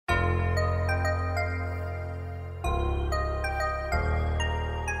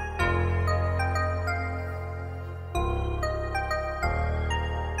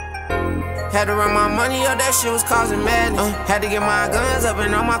Had to run my money up, that shit was causing madness. Had to get my guns up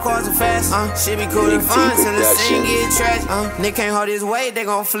and all my cars are fast. Shit be cool and fun till the scene get tragic. Nick can't hold his weight, they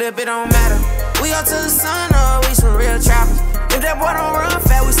gon' flip, it don't matter. We up to the sun, we some real trappers. If that boy don't run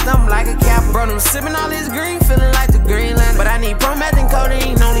fat, we stumble like a capper. Bro, them sippin' all this green, feeling like the Green Lantern. But I need pro meth and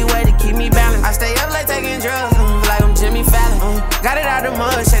codeine, only way to keep me balanced. I stay up late taking drugs, like I'm Jimmy Fallon. Got it out the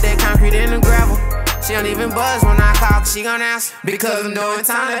mud, shake that concrete in the gravel. She don't even buzz when I call, cause she gon' answer. Because I'm doing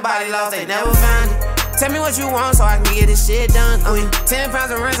time, that body lost, they never found it. Tell me what you want so I can get this shit done quick. 10 pounds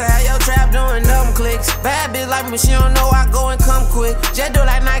of rinse, I had your trap doing double clicks. Bad bitch like me, she don't know I go and come quick. Jet do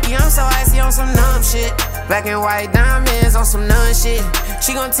like Nike, I'm so icy on some numb shit. Black and white diamonds on some nun shit.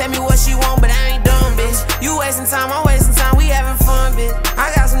 She gon' tell me what she want, but I ain't dumb, bitch. You wasting time, I'm wasting time, we having fun, bitch.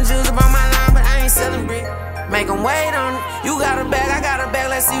 I got some jewels about my line, but I ain't selling brick. Make them wait on it. You got a bag, I got a bag,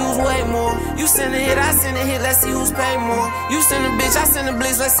 let's see who's way more. You send a hit, I send a hit, let's see who's paid more. You send a bitch, I send a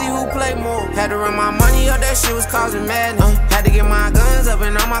blitz, let's see who play more. Had to run my money up, that shit was causing madness. Had to get my guns up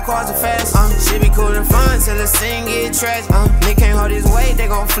and all my cars are fast. Shit be cool and fun till the scene get tragic. Nick can't hold his weight, they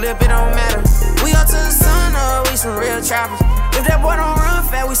gon' flip, it don't matter. We up to the sun, we some real trappers. If that boy don't run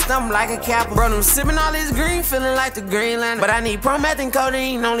fat, we stumble like a capper. Bro, them sippin' all this green, feeling like the Green Lantern. But I need pro meth and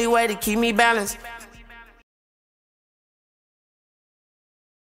codeine, only way to keep me balanced.